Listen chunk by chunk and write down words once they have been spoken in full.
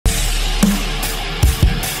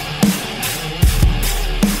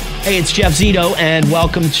Hey, it's Jeff Zito, and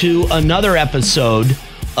welcome to another episode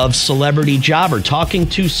of Celebrity Jobber, talking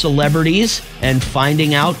to celebrities and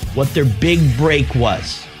finding out what their big break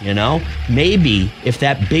was. You know, maybe if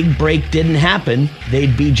that big break didn't happen,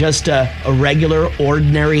 they'd be just a regular,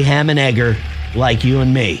 ordinary ham and egger like you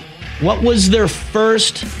and me. What was their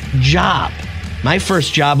first job? My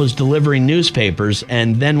first job was delivering newspapers,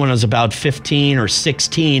 and then when I was about 15 or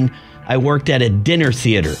 16, I worked at a dinner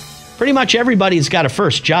theater. Pretty much everybody's got a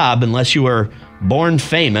first job unless you were born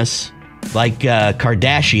famous, like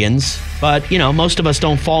Kardashians. But, you know, most of us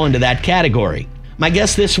don't fall into that category. My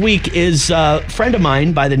guest this week is a friend of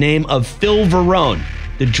mine by the name of Phil Varone,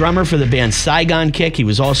 the drummer for the band Saigon Kick. He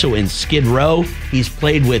was also in Skid Row. He's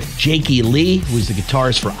played with Jakey Lee, who's the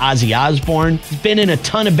guitarist for Ozzy Osbourne. He's been in a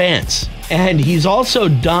ton of bands. And he's also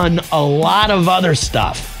done a lot of other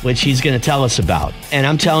stuff, which he's going to tell us about. And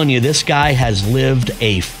I'm telling you, this guy has lived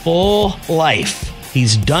a full life.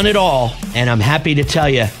 He's done it all, and I'm happy to tell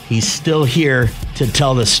you he's still here to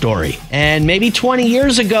tell the story. And maybe 20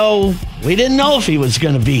 years ago, we didn't know if he was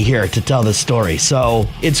going to be here to tell the story. So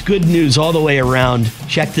it's good news all the way around.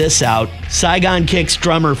 Check this out. Saigon Kick's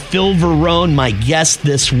drummer Phil Varone, my guest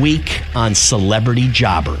this week on Celebrity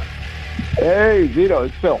Jobber. Hey, Zito,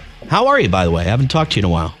 it's Phil. How are you, by the way? I haven't talked to you in a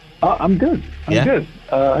while. I'm good. I'm good.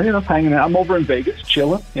 Hanging out. I'm over in Vegas,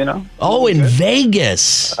 chilling, Oh, in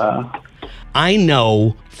Vegas. I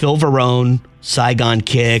know Phil Varone, Saigon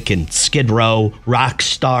Kick, and Skid Row,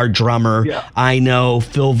 rockstar drummer. Yeah. I know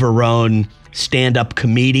Phil Varone, stand-up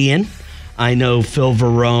comedian. I know Phil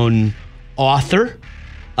Varone, author,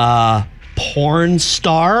 porn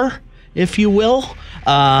star, if you will.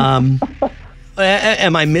 Am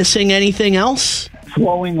I missing anything else?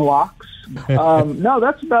 Flowing locks.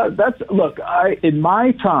 No, look, in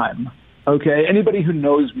my time, okay, anybody who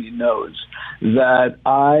knows me knows that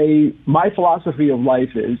my philosophy of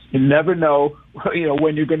life is you never know,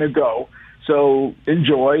 when you're going to go. So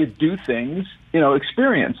enjoy, do things,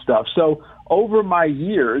 experience stuff. So over my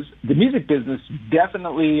years, the music business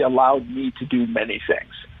definitely allowed me to do many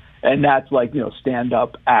things. And that's like,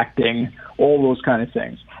 stand-up, acting, all those kind of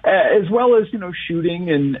things, as well as,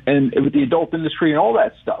 shooting and with the adult industry and all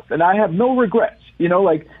that stuff. And I have no regrets,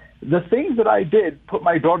 like the things that I did put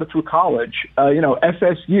my daughter through college,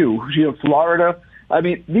 FSU, Florida. I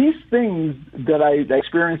mean, these things that I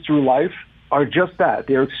experienced through life are just that.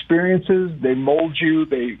 They're experiences. They mold you.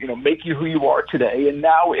 They, make you who you are today. And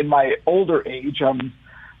now in my older age, I'm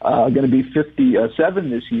going to be 57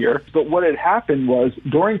 this year. But what had happened was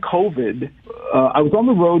during COVID, I was on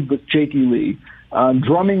the road with Jakey Lee.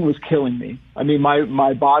 Drumming was killing me. I mean,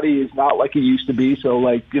 my body is not like it used to be. So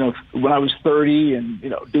like, when I was 30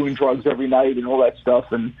 and, doing drugs every night and all that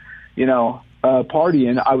stuff and,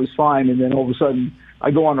 partying, I was fine. And then all of a sudden I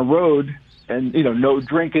go on the road and, no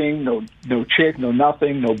drinking, no chick, no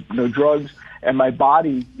nothing, no drugs. And my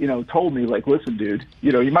body, told me like, listen, dude,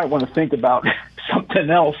 you might want to think about something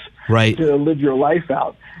else to live your life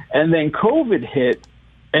out. And then COVID hit.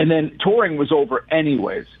 And then touring was over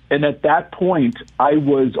anyways. And at that point, I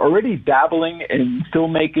was already dabbling in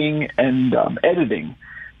filmmaking and editing.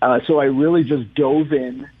 So I really just dove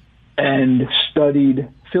in and studied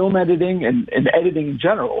film editing and editing in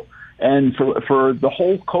general and for the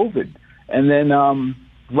whole COVID. And then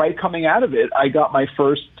right coming out of it, I got my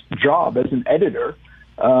first job as an editor.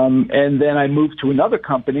 And then I moved to another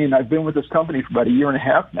company, and I've been with this company for about a year and a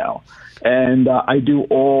half now. And I do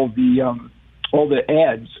all the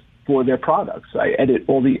ads for their products. I edit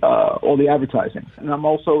all the advertising, and I'm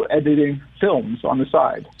also editing films on the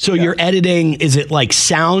side. So you're editing? Is it like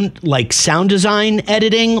sound design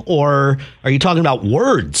editing, or are you talking about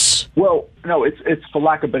words? Well, no, it's for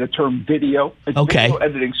lack of a better term, video. It's video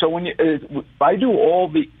editing. So I do all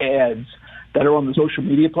the ads that are on the social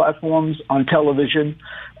media platforms, on television,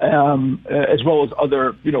 as well as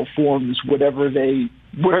other forms, wherever they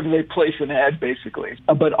place an ad, basically.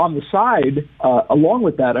 But on the side, along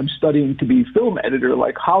with that, I'm studying to be film editor,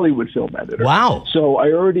 like Hollywood film editor. Wow! So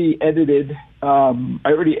I already edited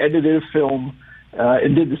a film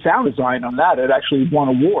and did the sound design on that. It actually won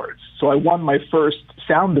awards. So I won my first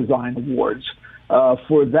sound design awards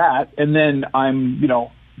for that, and then I'm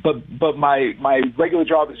But my regular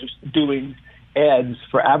job is just doing ads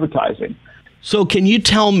for advertising. So can you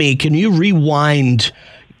rewind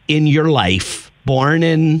in your life? Born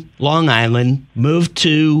in Long Island, moved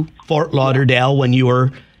to Fort Lauderdale when you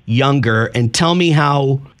were younger, and tell me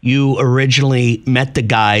how you originally met the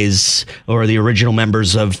guys or the original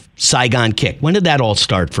members of Saigon Kick. When did that all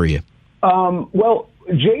start for you? Well,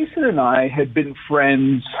 Jason and I had been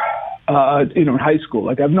friends, in high school.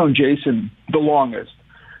 Like I've known Jason the longest.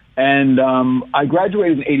 And I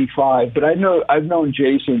graduated in '85, but I've known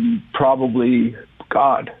Jason probably,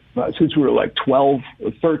 since we were like 12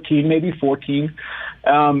 or 13, maybe 14.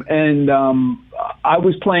 I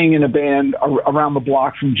was playing in a band around the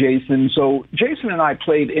block from Jason. So Jason and I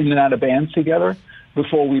played in and out of bands together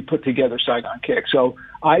before we put together Saigon Kick. So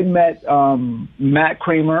I met Matt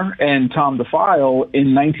Kramer and Tom DeFile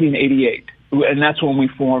in 1988, and that's when we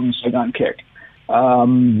formed Saigon Kick.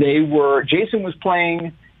 Jason was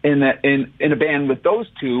playing in a band with those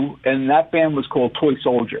two, and that band was called Toy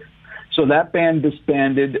Soldier. So that band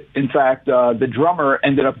disbanded. In fact, the drummer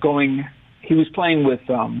ended up going. He was playing with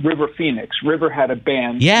River Phoenix. River had a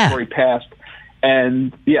band before he passed,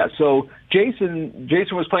 and so Jason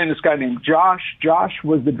was playing this guy named Josh. Josh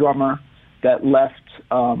was the drummer that left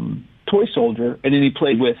Toy Soldier, and then he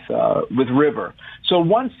played with River. So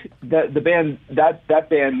once that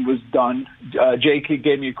band was done, Jay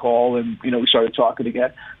gave me a call, and we started talking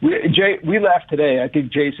again. We laughed today. I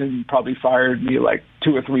think Jason probably fired me like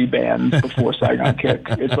 2 or 3 bands before Saigon Kick.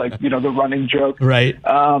 It's like the running joke, right?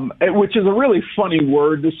 Which is a really funny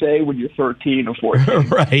word to say when you're 13 or 14.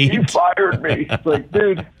 Right? You fired me. It's like,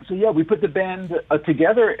 dude. So we put the band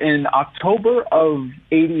together in October of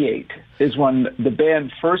 '88 is when the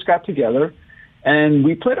band first got together. And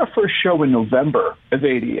we played our first show in November of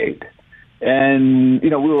 '88. And, we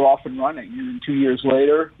were off and running. And 2 years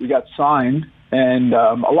later, we got signed. And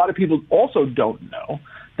a lot of people also don't know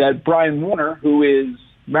that Brian Warner, who is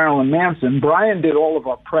Marilyn Manson, Brian did all of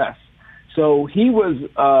our press. So he was,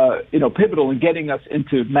 pivotal in getting us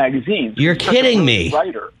into magazines. You're kidding me.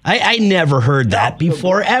 Writer. I never heard that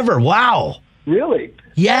before, ever. Wow. Really?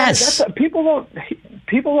 Yes. People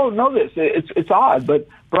don't know this. It's odd, but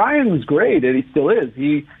Brian was great, and he still is.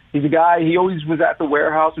 He's a guy. He always was at the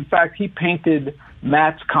warehouse. In fact, he painted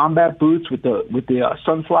Matt's combat boots with the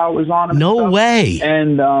sunflowers on them. No way.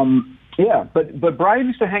 And but Brian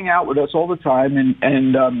used to hang out with us all the time,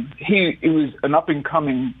 and he was an up and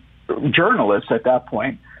coming journalist at that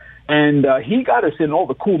point, and he got us in all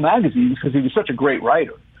the cool magazines because he was such a great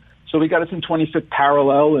writer. So we got us in 25th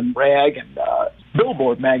Parallel and Rag and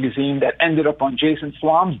Billboard magazine that ended up on Jason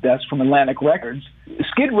Flom's desk from Atlantic Records.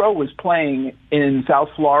 Skid Row was playing in South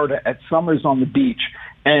Florida at Summers on the Beach,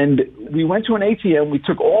 and we went to an ATM. We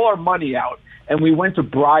took all our money out, and we went to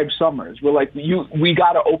bribe Summers. We're like, we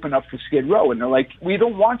got to open up for Skid Row. And they're like, we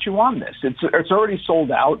don't want you on this. It's already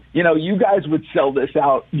sold out. You guys would sell this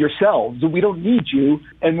out yourselves. We don't need you.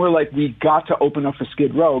 And we're like, we got to open up for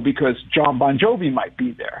Skid Row because John Bon Jovi might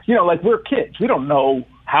be there. We're kids. We don't know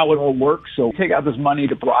how it all works. So take out this money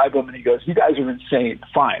to bribe him. And he goes, you guys are insane.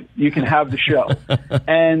 Fine. You can have the show.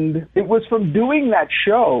 And it was from doing that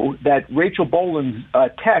show that Rachel Boland's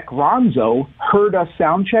tech, Ronzo, heard us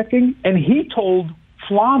sound checking, and he told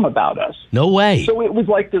Flom about us. No way. So it was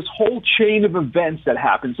like this whole chain of events that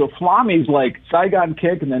happened. So Flommy's like, Saigon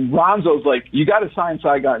Kick, and then Ronzo's like, you got to sign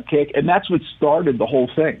Saigon Kick, and that's what started the whole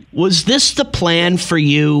thing. Was this the plan for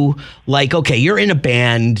you? Like, okay, you're in a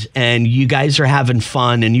band, and you guys are having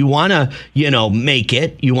fun, and you want to, make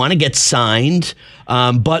it. You want to get signed.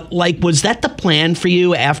 But, was that the plan for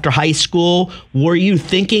you after high school? Were you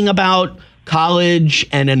thinking about college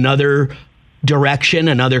and another direction,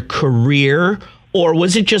 another career? Or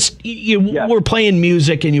was it just you were playing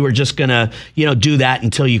music and you were just going to, do that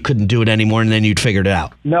until you couldn't do it anymore and then you'd figured it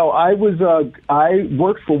out? No, I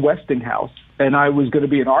worked for Westinghouse, and I was going to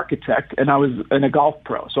be an architect, and I was a golf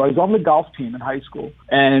pro. So I was on the golf team in high school,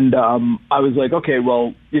 and I was like, okay,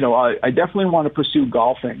 well, I definitely want to pursue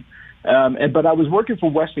golfing. But I was working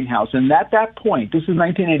for Westinghouse, and at that point, this is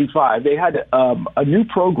 1985, they had a new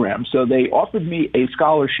program, so they offered me a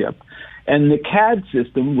scholarship. And the CAD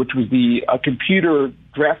system, which was the computer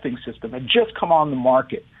drafting system, had just come on the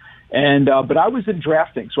market. And but I was in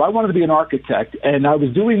drafting, so I wanted to be an architect, and I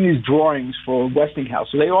was doing these drawings for Westinghouse.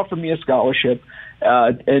 So they offered me a scholarship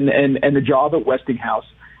and a job at Westinghouse.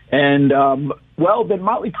 And then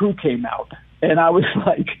Motley Crue came out. And I was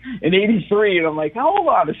like in '83, and I'm like, hold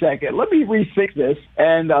on a second, let me rethink this.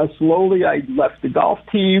 And slowly I left the golf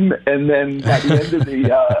team, and then at the end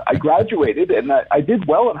of I graduated, and I did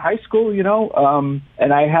well in high school,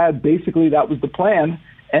 and I had basically that was the plan.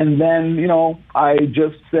 And then, I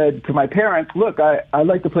just said to my parents, look, I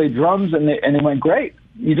like to play drums, and they went, great.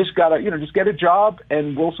 You just gotta, just get a job,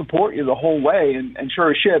 and we'll support you the whole way. And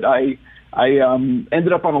sure as shit, I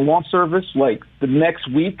ended up on a launch service like the next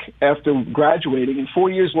week after graduating, and 4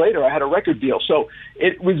 years later, I had a record deal. So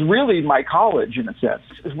it was really my college in a sense.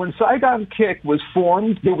 When Saigon Kick was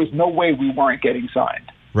formed, there was no way we weren't getting signed.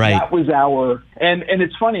 Right. That was and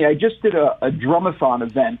it's funny. I just did a drumathon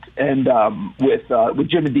event and with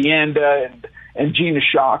Jim and Deanda and Gina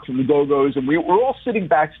Shock from the Go-Go's, and we're all sitting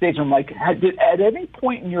backstage. I'm like, at any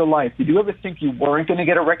point in your life, did you ever think you weren't going to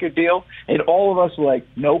get a record deal? And all of us were like,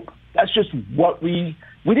 nope. That's just what we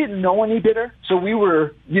didn't know any better. So we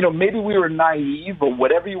were, maybe we were naive or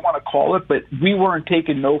whatever you want to call it, but we weren't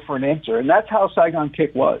taking no for an answer. And that's how Saigon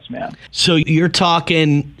Kick was, man. So you're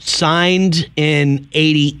talking signed in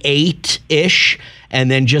 88-ish, and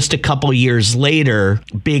then just a couple years later,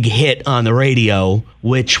 big hit on the radio,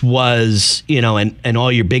 which was, and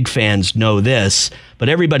all your big fans know this, but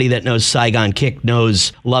everybody that knows Saigon Kick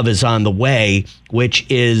knows Love Is On the Way, which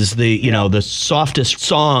is the softest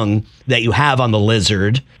song that you have on The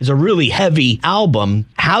Lizard. It's a really heavy album.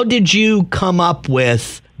 How did you come up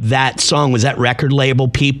with that song? Was that record label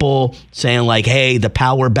people saying like, hey, the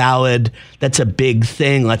power ballad, that's a big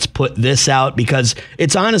thing, let's put this out? Because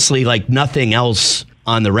it's honestly like nothing else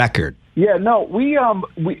on the record. Yeah, no, we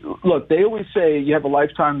look, they always say you have a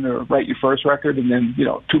lifetime to write your first record and then,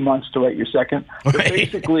 2 months to write your second. But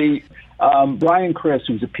basically, Brian Chris,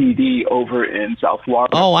 who's a PD over in South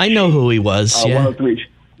Florida. Oh, I know who he was. 103.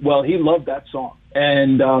 Well, he loved that song.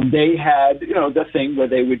 And they had, the thing where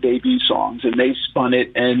they would debut songs, and they spun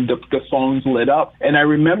it, and the phones lit up. And I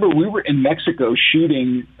remember we were in Mexico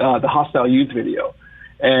shooting the Hostile Youth video.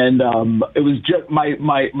 And it was just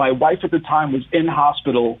my wife at the time was in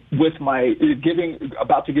hospital with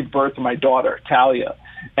about to give birth to my daughter, Talia.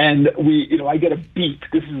 And I get a beep.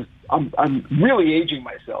 I'm really aging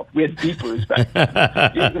myself. We had beepers back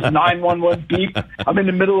then. This 911 beep. I'm in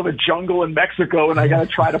the middle of a jungle in Mexico, and I got to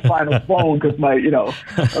try to find a phone because my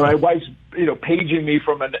wife's paging me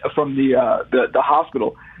from the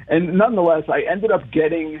hospital. And nonetheless, I ended up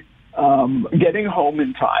getting home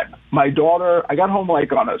in time. My daughter, I got home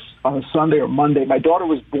like on a Sunday or Monday. My daughter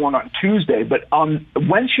was born on Tuesday, but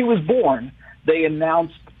when she was born, they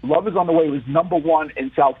announced Love Is On the Way was #1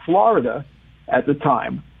 in South Florida at the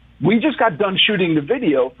time. We just got done shooting the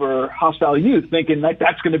video for Hostile Youth, thinking like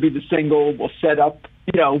that's going to be the single. We'll set up,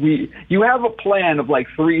 you have a plan of like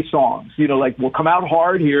 3 songs, like we'll come out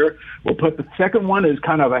hard here. We'll put the second one as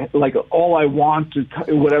kind of like All I Want to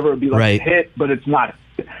whatever, it'd be like a hit, but it's not.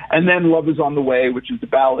 And then Love Is On the Way, which is the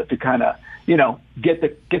ballad to kind of, get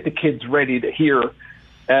the kids ready to hear.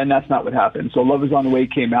 And that's not what happened. So Love Is On the Way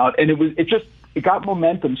came out, and it got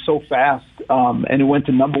momentum so fast, and it went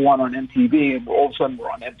to #1 on MTV, and all of a sudden we're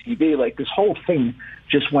on MTV. Like this whole thing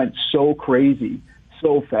just went so crazy,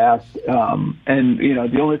 so fast. And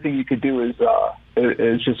the only thing you could do is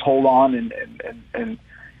just hold on and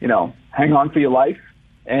hang on for your life.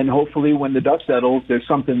 And hopefully when the dust settles, there's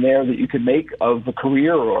something there that you can make of a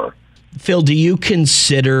career. Or Phil, do you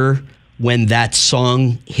consider when that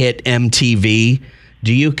song hit MTV,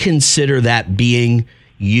 do you consider that being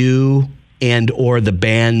you and or the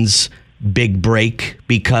band's big break?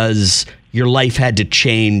 Because your life had to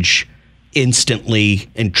change instantly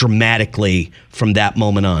and dramatically from that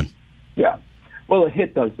moment on. Yeah. Well, a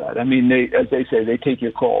hit does that. I mean, as they say, they take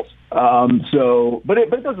your calls. But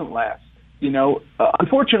it doesn't last.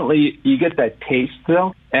 Unfortunately, you get that taste,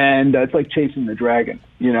 though, and it's like chasing the dragon.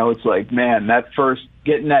 It's like, man, that first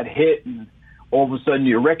getting that hit, and all of a sudden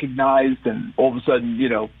you're recognized, and all of a sudden,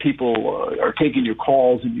 people are taking your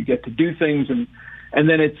calls, and you get to do things, and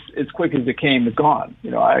then it's quick as it came, it's gone.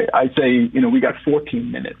 I say, we got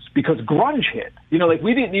 14 minutes because grunge hit. Like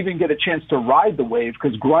we didn't even get a chance to ride the wave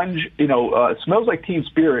because grunge, Smells Like Teen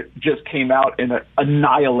Spirit just came out and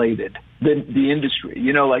annihilated the industry.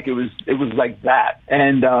 Like it was like that.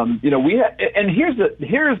 And here's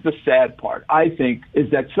the sad part, I think,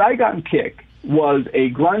 is that Saigon Kick was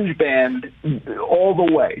a grunge band all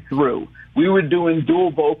the way through. We were doing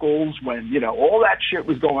dual vocals when, all that shit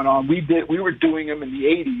was going on. We were doing them in the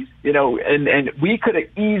 80s, and we could have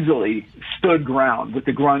easily stood ground with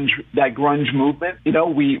that grunge movement.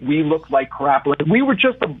 We looked like crap. We were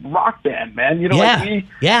just a rock band, man. We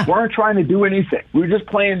weren't trying to do anything. We were just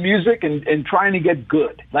playing music and trying to get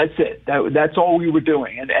good. That's it. That's all we were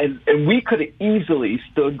doing. And we could have easily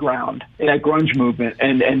stood ground in that grunge movement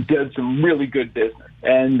and did some really good business.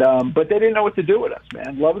 And but they didn't know what to do with us,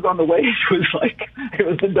 man. Love Is On the Way it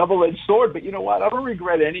was a double-edged sword. But you know what? I don't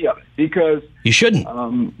regret any of it because you shouldn't.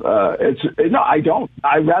 No, I don't.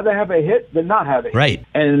 I'd rather have a hit than not have it. Right.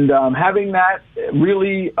 And having that,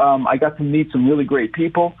 really, I got to meet some really great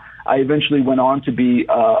people. I eventually went on to be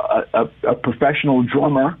a professional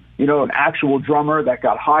drummer. An actual drummer that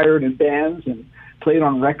got hired in bands and played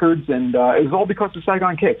on records, and it was all because of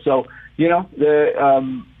Saigon Kick. So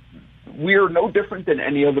we're no different than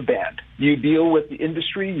any other band. You deal with the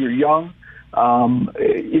industry. You're young.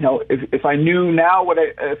 If I knew now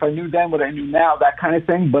if I knew then what I knew now, that kind of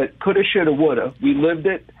thing. But coulda, shoulda, woulda. We lived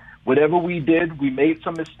it. whatever we did, we made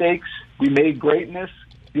some mistakes, we made greatness,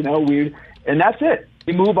 and that's it.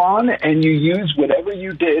 You move on and you use whatever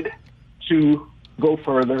you did to go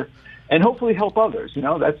further and hopefully help others.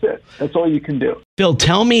 That's it. That's all you can do. Phil,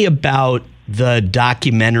 tell me about the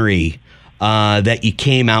documentary that you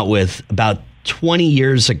came out with about 20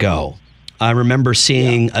 years ago. I remember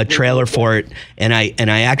seeing a trailer for it, and I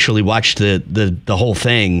actually watched the whole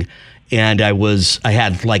thing, and I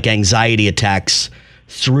had like anxiety attacks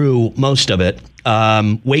through most of it.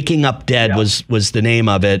 Waking Up Dead was the name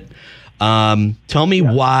of it. Tell me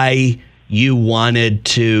why you wanted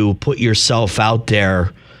to put yourself out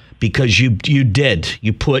there, because you did.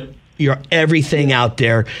 You put your everything out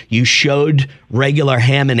there. You showed regular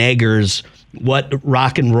ham and eggers what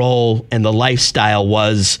rock and roll and the lifestyle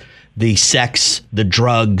was, the sex, the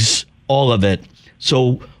drugs, all of it.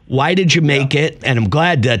 So why did you make it? And I'm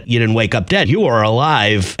glad that you didn't wake up dead. You are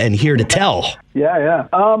alive and here to tell. Yeah.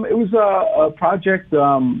 It was a project.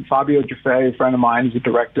 Fabio Giuffre, a friend of mine, is a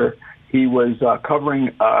director. He was covering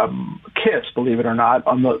Kiss, believe it or not,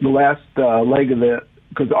 on the last leg of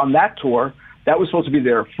because on that tour, that was supposed to be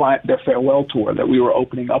their farewell tour that we were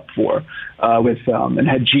opening up for, and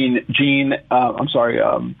had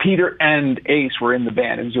Peter and Ace were in the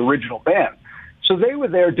band. It was the original band. So they were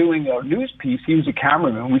there doing a news piece. He was a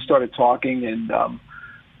cameraman. We started talking, and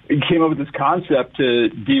he came up with this concept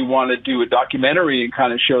do you want to do a documentary and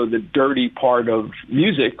kind of show the dirty part of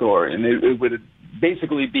music, and it would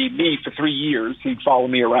basically be me for 3 years. He'd follow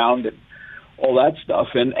me around and all that stuff.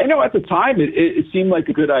 And at the time, it seemed like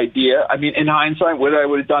a good idea. I mean, in hindsight, would I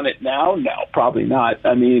would have done it now? No, probably not.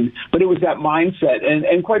 I mean, but it was that mindset.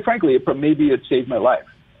 And quite frankly, maybe it saved my life.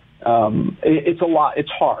 It's a lot.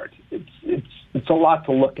 It's hard. It's a lot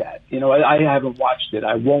to look at. I haven't watched it.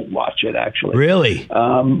 I won't watch it, actually. Really?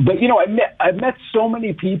 But, I've met so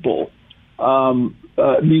many people,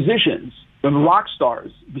 musicians and rock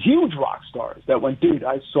stars, huge rock stars that went, dude,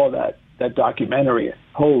 I saw that documentary.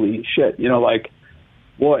 Holy shit.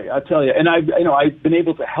 Boy, I tell you. And I've been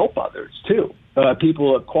able to help others too.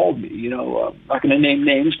 People have called me, I'm not going to name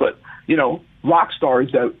names, but, rock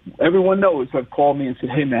stars that everyone knows have called me and said,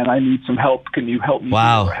 hey man, I need some help. Can you help me?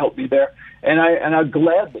 Wow. Or help me there? And I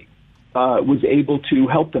gladly, was able to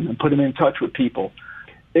help them and put them in touch with people.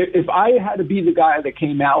 If I had to be the guy that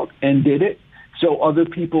came out and did it so other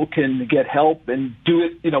people can get help and do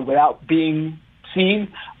it, without being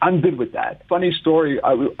seen, I'm good with that. Funny story,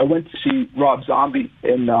 I went to see Rob Zombie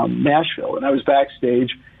in Nashville, and I was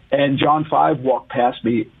backstage, and John 5 walked past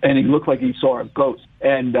me, and he looked like he saw a ghost.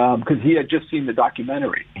 And because he had just seen the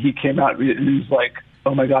documentary, he came out and he was like,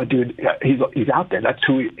 oh my God, dude, he's out there. That's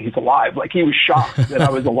he's alive. Like, he was shocked that I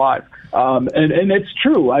was alive. And it's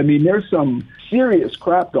true. I mean, there's some serious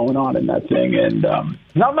crap going on in that thing. And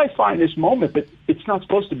not my finest moment, but it's not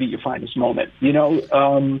supposed to be your finest moment.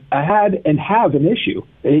 I had and have an issue.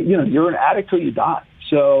 You're an addict till you die.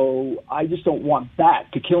 So I just don't want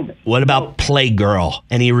that to kill me. What about Playgirl?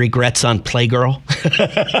 Any regrets on Playgirl?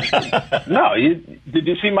 No. Did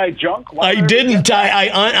you see my junk? I didn't.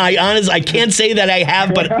 I honestly, I can't say that I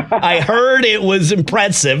have, but I heard it was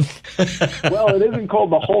impressive. Well, it isn't called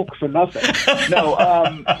the Hulk for nothing.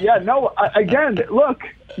 No. Again, look.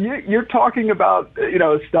 You're talking about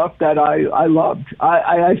stuff that I loved.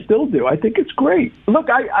 I still do. I think it's great. Look,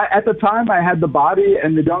 I at the time I had the body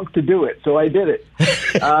and the dunk to do it, so I did it.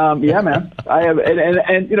 Yeah, man. I have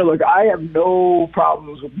and look, I have no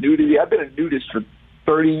problems with nudity. I've been a nudist for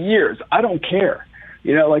 30 years. I don't care.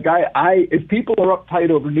 If people are uptight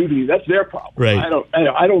over nudity, that's their problem. Right.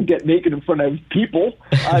 I don't get naked in front of people.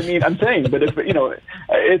 I mean, I'm saying, but if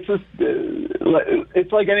it's just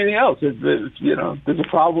it's like anything else. If there's a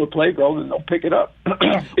problem with Playgirl, then they'll pick it up.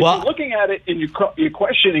 If you're looking at it and you're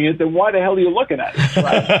questioning it, then why the hell are you looking at it?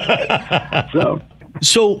 Right?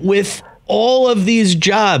 So with all of these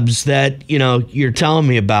jobs that you're telling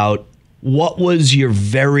me about, what was your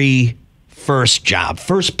very first job,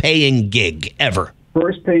 first paying gig ever?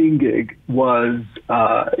 First paying gig was,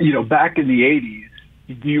 back in the 80s.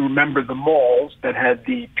 Do you remember the malls that had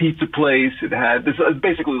the pizza place? It had this was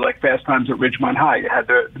basically like Fast Times at Ridgemont High. It had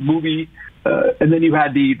the movie, and then you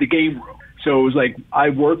had the game room. So it was like I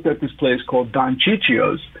worked at this place called Don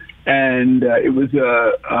Cicio's, and it was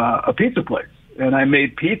a pizza place, and I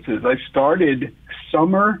made pizzas. I started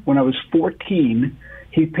summer when I was 14.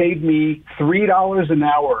 He paid me $3 an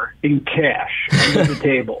hour in cash under the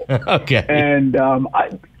table. Okay. And I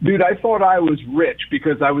thought I was rich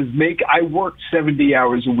because I worked 70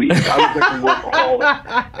 hours a week. I was like a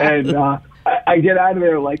workaholic. And I get out of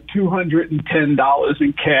there like $210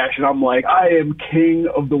 in cash, and I'm like, I am king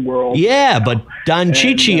of the world. Yeah, but Don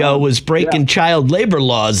Ciccio was breaking child labor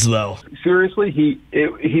laws, though. Seriously, he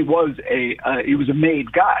was a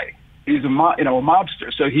made guy. He was a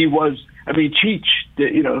mobster. So he was. I mean, Cheech,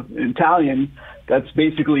 in Italian. That's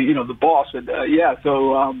basically, the boss. And,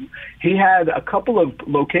 so he had a couple of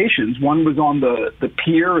locations. One was on the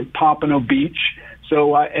pier at Pompano Beach.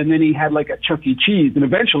 So, and then he had like a Chuck E. Cheese. And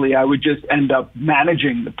eventually I would just end up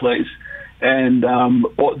managing the place and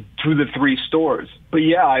through the 3 stores. But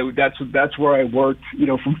yeah, that's where I worked,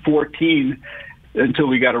 from 14 until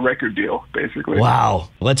we got a record deal, basically. Wow.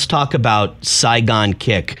 Let's talk about Saigon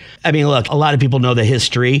Kick. I mean, look, a lot of people know the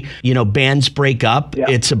history. Bands break up. Yeah.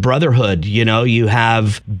 It's a brotherhood. You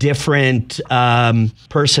have different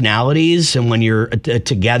personalities. And when you're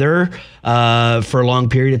together for a long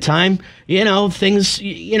period of time, things,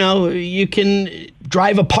 you can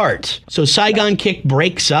drive apart. So Saigon Kick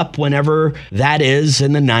breaks up whenever that is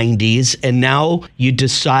in the 90s. And now you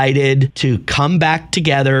decided to come back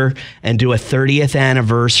together and do a 30th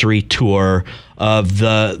anniversary tour of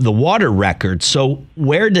the Water record. So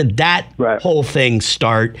where did that whole thing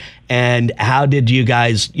start? And how did you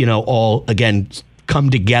guys, all again come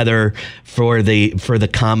together for the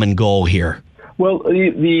common goal here? Well,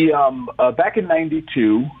 back in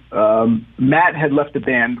 '92, Matt had left the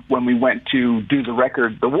band when we went to do the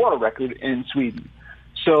Water record in Sweden.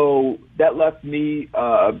 So that left me,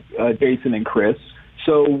 Jason, and Chris.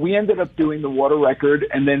 So we ended up doing the Water record,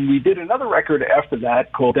 and then we did another record after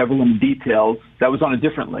that called Devil in the Details. That was on a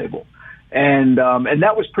different label, and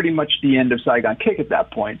that was pretty much the end of Saigon Kick at that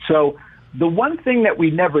point. So the one thing that we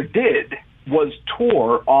never did was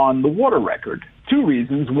tour on the Water record. 2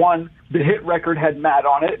 reasons. One, the hit record had Matt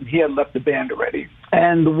on it, and he had left the band already.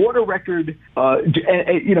 And the Water record,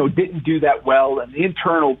 didn't do that well, and the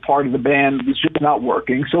internal part of the band was just not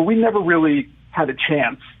working. So we never really had a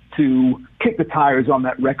chance to kick the tires on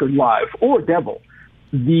that record live, or Devil.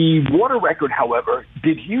 The Water record, however,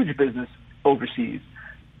 did huge business overseas.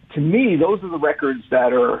 To me, those are the records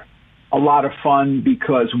that are a lot of fun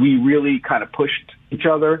because we really kind of pushed each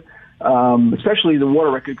other. Especially the Water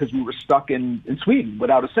record, because we were stuck in Sweden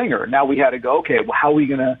without a singer. Now we had to go, okay, well, how are we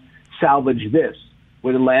going to salvage this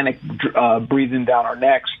with Atlantic breathing down our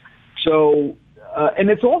necks? So, and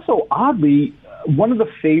it's also oddly one of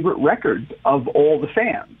the favorite records of all the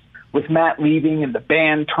fans, with Matt leaving and the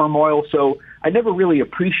band turmoil. So I never really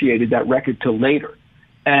appreciated that record till later.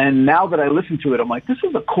 And now that I listen to it, I'm like, this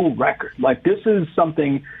is a cool record. Like, this is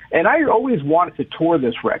something, and I always wanted to tour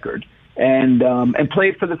this record and play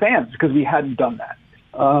it for the fans because we hadn't done that.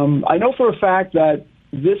 I know for a fact that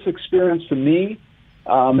this experience for me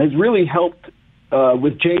has really helped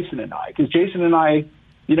with Jason and I, because Jason and I,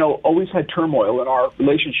 always had turmoil in our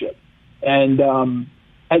relationship. And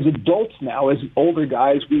as adults now, as older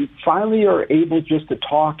guys, we finally are able just to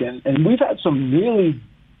talk, and we've had some really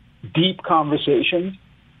deep conversations.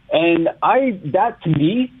 And that to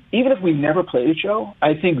me, even if we never played a show,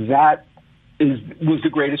 I think that was the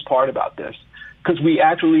greatest part about this, because we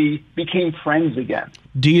actually became friends again.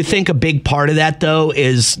 Do you think a big part of that, though,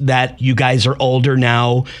 is that you guys are older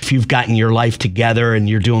now? If you've gotten your life together and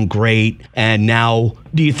you're doing great, and now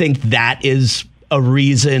do you think that is a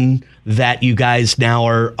reason that you guys now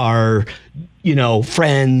are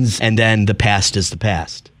friends, and then the past is the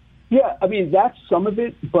past? Yeah, I mean, that's some of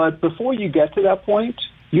it. But before you get to that point,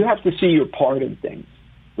 you have to see your part in things,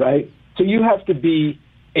 right? So you have to be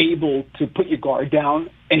able to put your guard down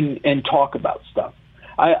and talk about stuff.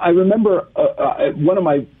 I remember one of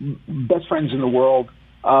my best friends in the world,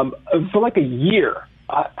 for like a year,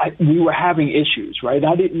 we were having issues, right?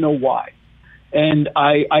 I didn't know why. And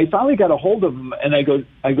I finally got a hold of him, and I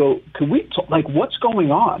go, could we talk? Like, what's going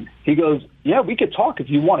on? He goes, yeah, we could talk if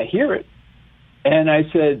you want to hear it. And I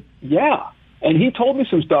said, yeah. And he told me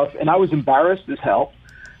some stuff, and I was embarrassed as hell.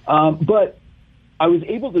 But I was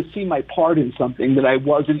able to see my part in something that I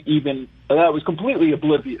was completely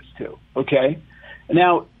oblivious to, okay?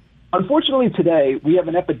 Now, unfortunately today, we have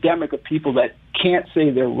an epidemic of people that can't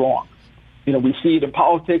say they're wrong. We see it in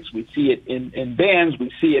politics, we see it in bands,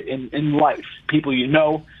 we see it in life. People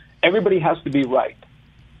everybody has to be right.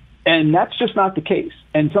 And that's just not the case.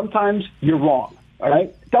 And sometimes you're wrong, all right?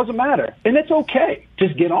 It doesn't matter. And it's okay.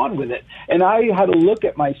 Just get on with it. And I had to look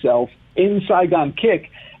at myself in Saigon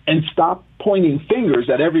Kick and stop pointing fingers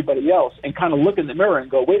at everybody else and kind of look in the mirror and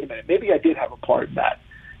go, wait a minute, maybe I did have a part in that.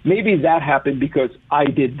 Maybe that happened because I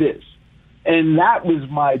did this. And that was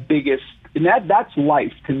my biggest, and that's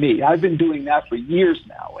life to me. I've been doing that for years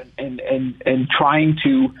now and trying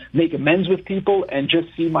to make amends with people and just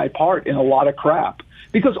see my part in a lot of crap.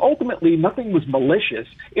 because ultimately nothing was malicious.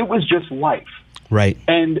 It was just life. Right.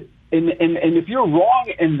 And if you're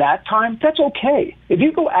wrong in that time, that's okay. If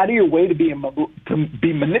you go out of your way to be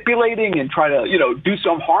manipulating and try to, do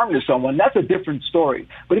some harm to someone, that's a different story.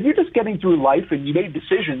 But if you're just getting through life and you made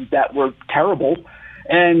decisions that were terrible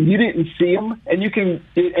and you didn't see them,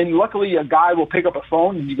 and luckily a guy will pick up a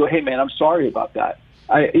phone and you go, hey man, I'm sorry about that.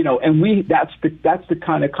 That's the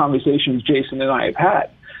kind of conversations Jason and I have had.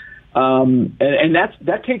 And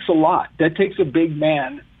that takes a lot. That takes a big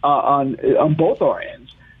man on both our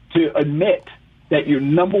ends to admit that you're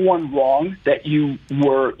number one wrong, that you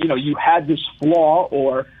were, you had this flaw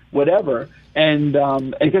or whatever, and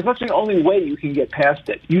because that's the only way you can get past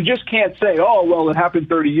it. You just can't say, oh, well, it happened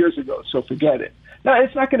 30 years ago, so forget it. No,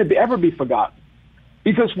 it's not going to ever be forgotten,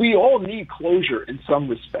 because we all need closure in some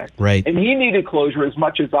respect. Right. And he needed closure as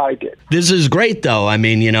much as I did. This is great, though. I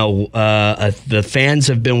mean, the fans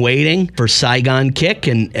have been waiting for Saigon Kick,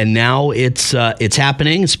 and now it's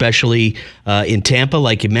happening, especially in Tampa,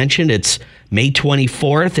 like you mentioned. It's May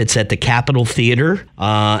 24th. It's at the Capitol Theater,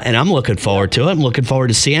 and I'm looking forward to it. I'm looking forward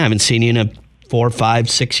to seeing it. I haven't seen you in 4, 5,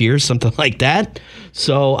 6 years, something like that.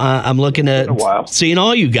 So I'm looking at seeing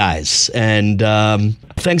all you guys. And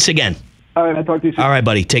thanks again. All right, I'll talk to you soon. All right,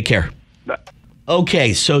 buddy. Take care. Bye.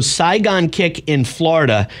 Okay, so Saigon Kick in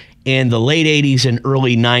Florida in the late 80s and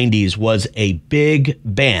early 90s was a big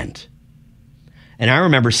band. And I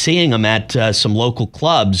remember seeing them at some local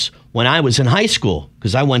clubs when I was in high school,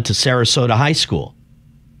 because I went to Sarasota High School.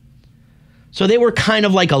 So they were kind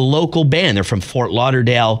of like a local band. They're from Fort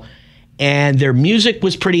Lauderdale, and their music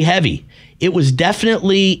was pretty heavy. It was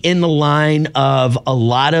definitely in the line of a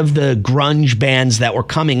lot of the grunge bands that were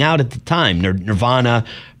coming out at the time. Nirvana,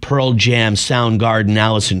 Pearl Jam, Soundgarden,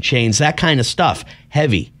 Alice in Chains, that kind of stuff.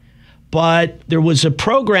 Heavy. But there was a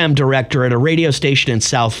program director at a radio station in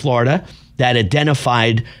South Florida that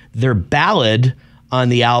identified their ballad on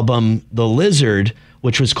the album The Lizard,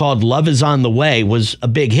 which was called Love Is On The Way, was a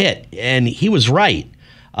big hit. And he was right.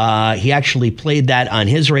 He actually played that on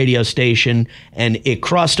his radio station, and it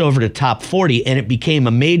crossed over to top 40, and it became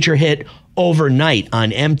a major hit overnight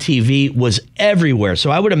on MTV, was everywhere. So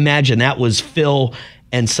I would imagine that was Phil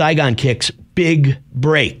and Saigon Kick's big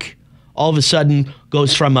break. All of a sudden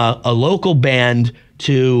goes from a local band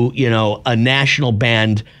to, a national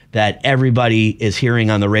band that everybody is hearing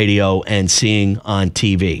on the radio and seeing on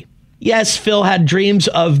TV. Yes, Phil had dreams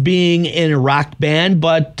of being in a rock band,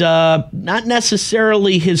 but not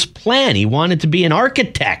necessarily his plan. He wanted to be an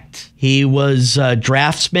architect. He was a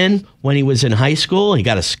draftsman when he was in high school. He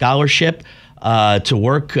got a scholarship to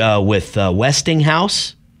work with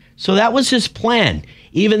Westinghouse. So that was his plan.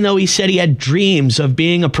 Even though he said he had dreams of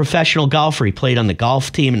being a professional golfer. He played on the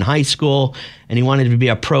golf team in high school, and he wanted to be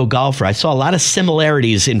a pro golfer. I saw a lot of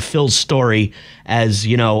similarities in Phil's story as,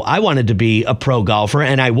 I wanted to be a pro golfer,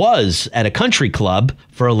 and I was at a country club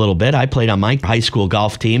for a little bit. I played on my high school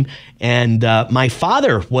golf team, and my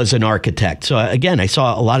father was an architect. So again, I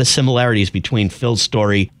saw a lot of similarities between Phil's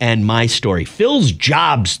story and my story. Phil's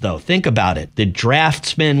jobs, though, think about it. The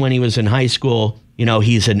draftsman when he was in high school,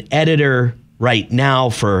 he's an editor right now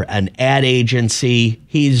for an ad agency.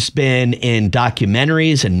 He's been in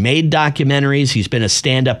documentaries and made documentaries. He's been a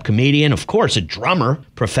stand-up comedian, of course, a drummer,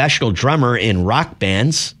 professional drummer in rock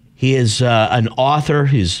bands. He is an author.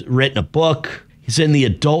 He's written a book. He's in the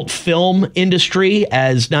adult film industry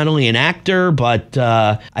as not only an actor, but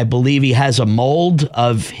I believe he has a mold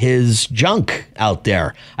of his junk out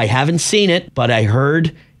there. I haven't seen it, but I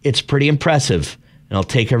heard it's pretty impressive, and I'll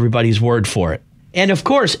take everybody's word for it. And of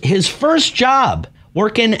course, his first job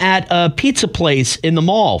working at a pizza place in the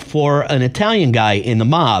mall for an Italian guy in the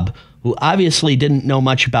mob who obviously didn't know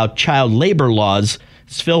much about child labor laws.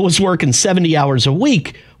 Phil was working 70 hours a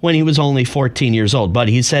week when he was only 14 years old. But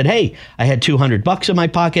he said, hey, I had $200 in my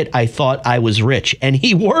pocket. I thought I was rich. And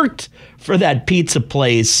he worked for that pizza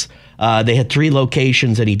place. They had 3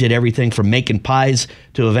 locations, and he did everything from making pies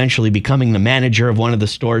to eventually becoming the manager of one of the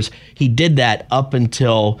stores. He did that up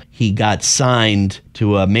until he got signed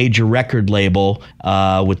to a major record label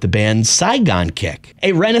with the band Saigon Kick.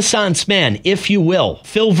 A Renaissance man, if you will,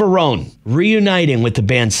 Phil Varone, reuniting with the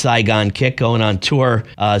band Saigon Kick, going on tour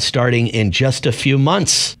starting in just a few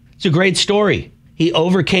months. It's a great story. He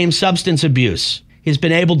overcame substance abuse. He's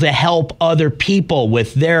been able to help other people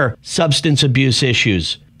with their substance abuse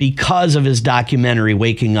issues because of his documentary,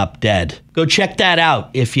 Waking Up Dead. Go check that out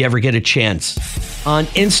if you ever get a chance. On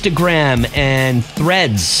Instagram and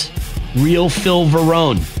Threads, Real Phil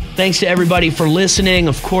Varone. Thanks to everybody for listening.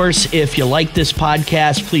 Of course, if you like this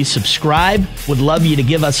podcast, please subscribe. Would love you to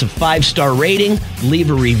give us a 5-star rating,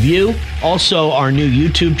 leave a review. Also, our new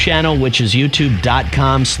YouTube channel, which is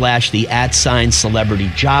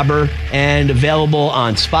youtube.com/the@celebrityjobber, and available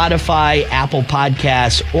on Spotify, Apple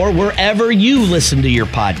Podcasts, or wherever you listen to your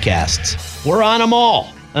podcasts. We're on them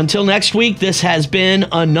all. Until next week, this has been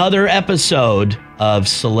another episode of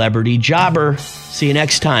Celebrity Jobber. See you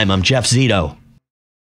next time. I'm Jeff Zito.